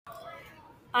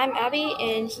I'm Abby,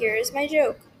 and here is my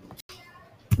joke.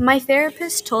 My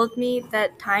therapist told me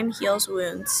that time heals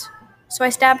wounds, so I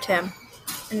stabbed him,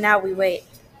 and now we wait.